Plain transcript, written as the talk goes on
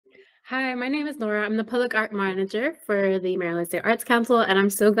Hi, my name is Laura. I'm the Public Art Manager for the Maryland State Arts Council, and I'm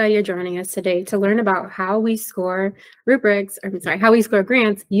so glad you're joining us today to learn about how we score rubrics, or I'm sorry, how we score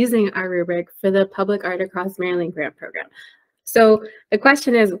grants using our rubric for the Public Art Across Maryland grant program. So the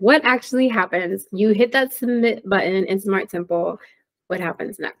question is, what actually happens? You hit that submit button in Smart Simple. What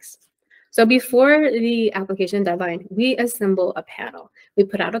happens next? So before the application deadline, we assemble a panel. We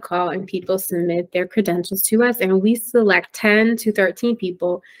put out a call and people submit their credentials to us, and we select 10 to 13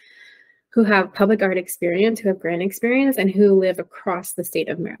 people who have public art experience, who have grant experience, and who live across the state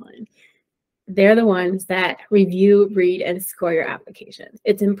of Maryland. They're the ones that review, read, and score your application.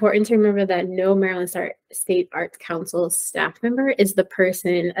 It's important to remember that no Maryland State Arts Council staff member is the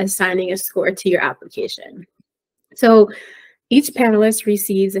person assigning a score to your application. So each panelist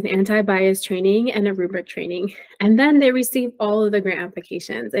receives an anti-bias training and a rubric training, and then they receive all of the grant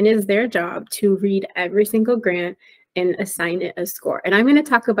applications, and it is their job to read every single grant and assign it a score. And I'm going to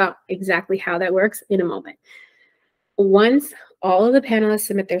talk about exactly how that works in a moment. Once all of the panelists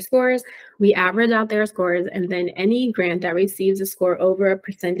submit their scores, we average out their scores, and then any grant that receives a score over a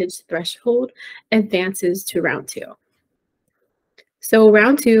percentage threshold advances to round 2. So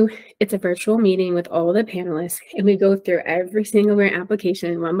round 2, it's a virtual meeting with all the panelists, and we go through every single grant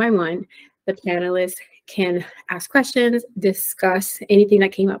application one by one. The panelists can ask questions, discuss anything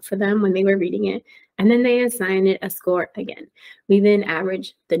that came up for them when they were reading it, and then they assign it a score again. We then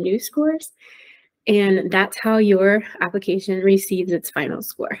average the new scores, and that's how your application receives its final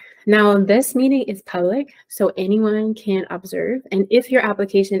score. Now, this meeting is public, so anyone can observe, and if your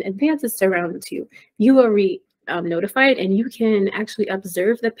application advances to round 2, you will be notified, and you can actually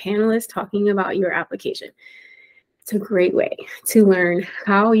observe the panelists talking about your application. It's a great way to learn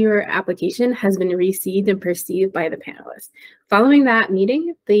how your application has been received and perceived by the panelists. Following that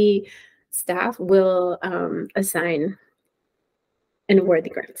meeting, the staff will assign and award the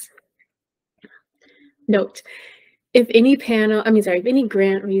grants. Note, if any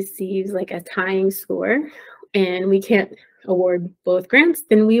grant receives like a tying score and we can't award both grants,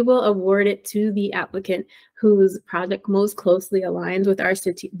 then we will award it to the applicant whose project most closely aligns with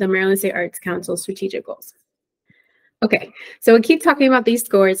the Maryland State Arts Council strategic goals. Okay, so we keep talking about these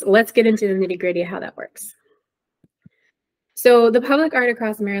scores. Let's get into the nitty-gritty of how that works. So the Public Art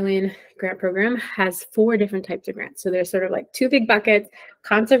Across Maryland grant program has 4 different types of grants. So there's sort of like 2 big buckets,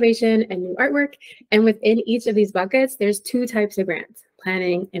 conservation and new artwork. And within each of these buckets, there's 2 types of grants,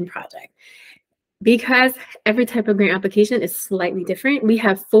 planning and project. Because every type of grant application is slightly different, we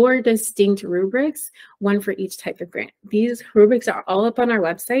have 4 distinct rubrics, one for each type of grant. These rubrics are all up on our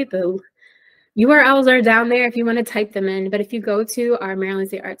website. The URLs are down there if you want to type them in. But if you go to our Maryland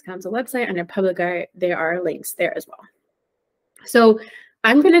State Arts Council website under Public Art, there are links there as well. So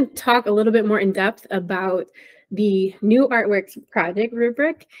I'm going to talk a little bit more in depth about the new artworks project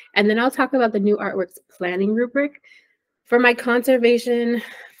rubric, and then I'll talk about the new artworks planning rubric. For my conservation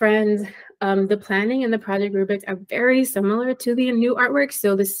friends, the planning and the project rubrics are very similar to the new artwork,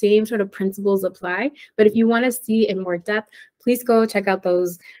 so the same sort of principles apply. But if you want to see in more depth, please go check out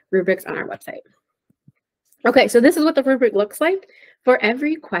those rubrics on our website. Okay, so this is what the rubric looks like. For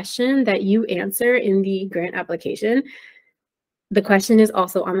every question that you answer in the grant application, the question is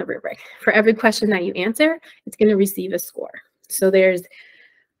also on the rubric. For every question that you answer, it's going to receive a score. So there's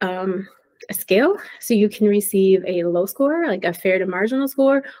a scale. So you can receive a low score, like a fair to marginal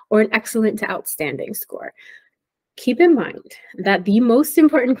score, or an excellent to outstanding score. Keep in mind that the most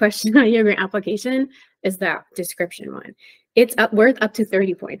important question on your grant application is that description one. It's worth up to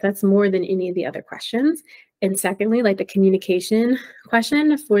 30 points. That's more than any of the other questions. And secondly, like the communication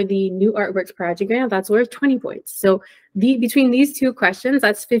question for the new artworks project grant, that's worth 20 points. So between these 2 questions,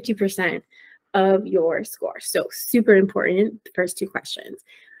 that's 50% of your score. So super important, the first 2 questions.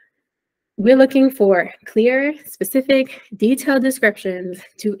 We're looking for clear, specific, detailed descriptions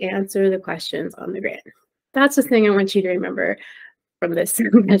to answer the questions on the grant. That's the thing I want you to remember from this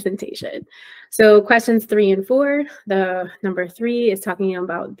presentation. So questions 3 and 4, the number 3 is talking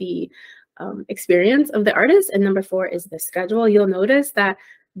about the experience of the artist, and number 4 is the schedule. You'll notice that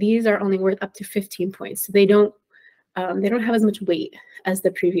these are only worth up to 15 points. So they don't have as much weight as the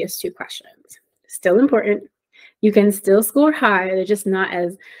previous 2 questions. Still important. You can still score high. They're just not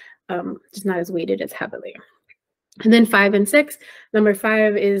as weighted as heavily. And then 5 and 6, number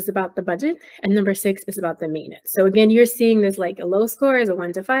 5 is about the budget, and number 6 is about the maintenance. So again, you're seeing this like a low score is a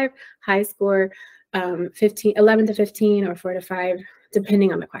 1 to 5, high score 11 to 15, or 4 to 5,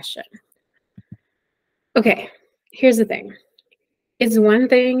 depending on the question. Okay, here's the thing. It's one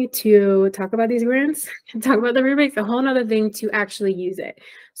thing to talk about these grants and talk about the rubrics, a whole other thing to actually use it.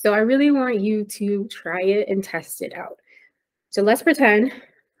 So I really want you to try it and test it out. So let's pretend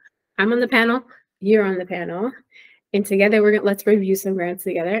I'm on the panel, you're on the panel, and together let's review some grants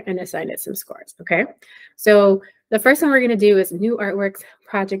together and assign it some scores, okay? So the first one we're gonna do is new artworks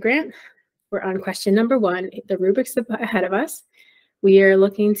project grant. We're on question number 1. The rubric's ahead of us. We are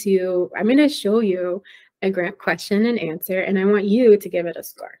looking to, I'm gonna show you a grant question and answer, and I want you to give it a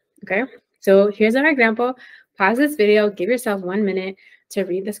score, okay? So here's our example. Pause this video, give yourself 1 minute to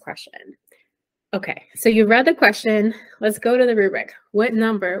read this question. Okay, so you read the question. Let's go to the rubric. What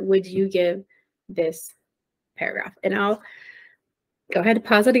number would you give this paragraph? And I'll go ahead and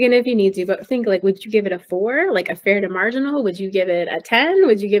pause it again if you need to, but think like, would you give it a 4, like a fair to marginal? Would you give it a 10?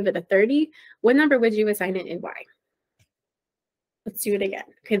 Would you give it a 30? What number would you assign it and why? Let's do it again.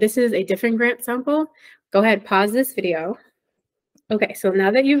 Okay, this is a different grant sample. Go ahead, pause this video. Okay, so now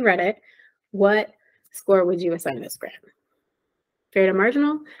that you've read it, what score would you assign this grant? Fair to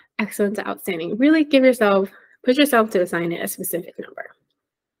marginal, excellent to outstanding. Really push yourself to assign it a specific number.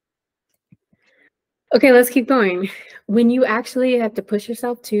 Okay, let's keep going. When you actually have to push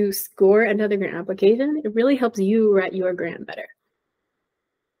yourself to score another grant application, it really helps you write your grant better.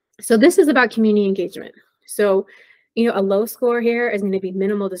 So this is about community engagement. So, a low score here is going to be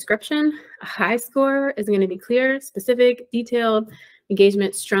minimal description. A high score is going to be clear, specific, detailed.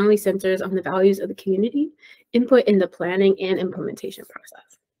 Engagement strongly centers on the values of the community, input in the planning and implementation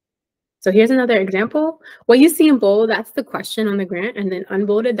process. So here's another example. What you see in bold, that's the question on the grant, and then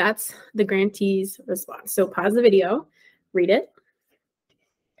unbolded, that's the grantee's response. So pause the video, read it.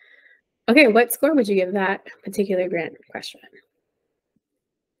 Okay, what score would you give that particular grant question?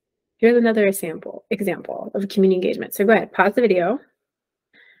 Here's another example of community engagement. So go ahead, pause the video.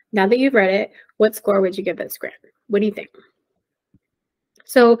 Now that you've read it, what score would you give this grant? What do you think?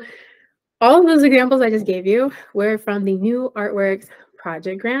 So all of those examples I just gave you were from the new artworks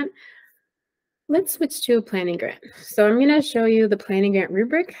project grant. Let's switch to a planning grant. So I'm going to show you the planning grant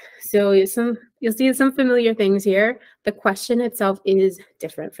rubric. So you'll see some familiar things here. The question itself is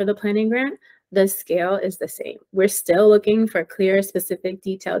different for the planning grant. The scale is the same. We're still looking for clear, specific,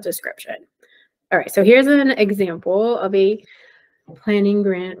 detailed description. All right, so here's an example of a planning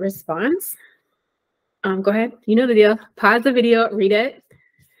grant response. Go ahead, you know the deal. Pause the video, read it.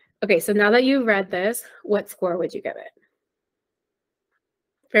 Okay, so now that you've read this, what score would you give it?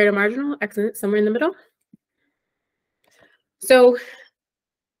 Fair to marginal, excellent, somewhere in the middle. So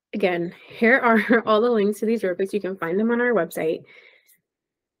again, here are all the links to these rubrics. You can find them on our website.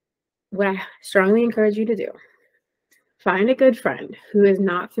 What I strongly encourage you to do, find a good friend who is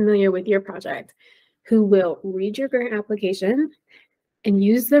not familiar with your project, who will read your grant application and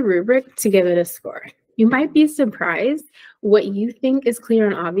use the rubric to give it a score. You might be surprised what you think is clear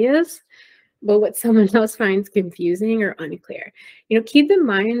and obvious, but what someone else finds confusing or unclear. Keep in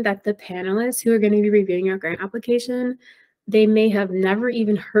mind that the panelists who are going to be reviewing your grant application, they may have never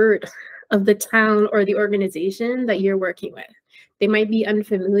even heard of the town or the organization that you're working with. They might be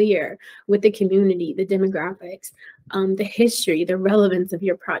unfamiliar with the community, the demographics, the history, the relevance of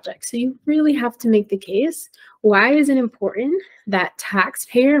your project. So you really have to make the case. Why is it important that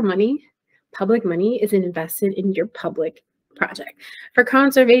taxpayer money, public money, is invested in your public project? For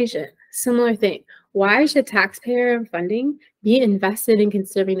conservation, similar thing. Why should taxpayer funding be invested in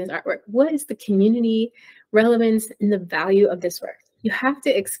conserving this artwork? What is the community relevance and the value of this work? You have to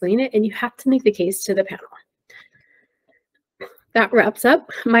explain it, and you have to make the case to the panel. That wraps up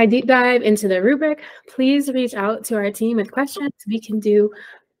my deep dive into the rubric. Please reach out to our team with questions. We can do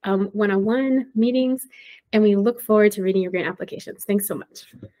one-on-one meetings, and we look forward to reading your grant applications. Thanks so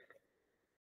much.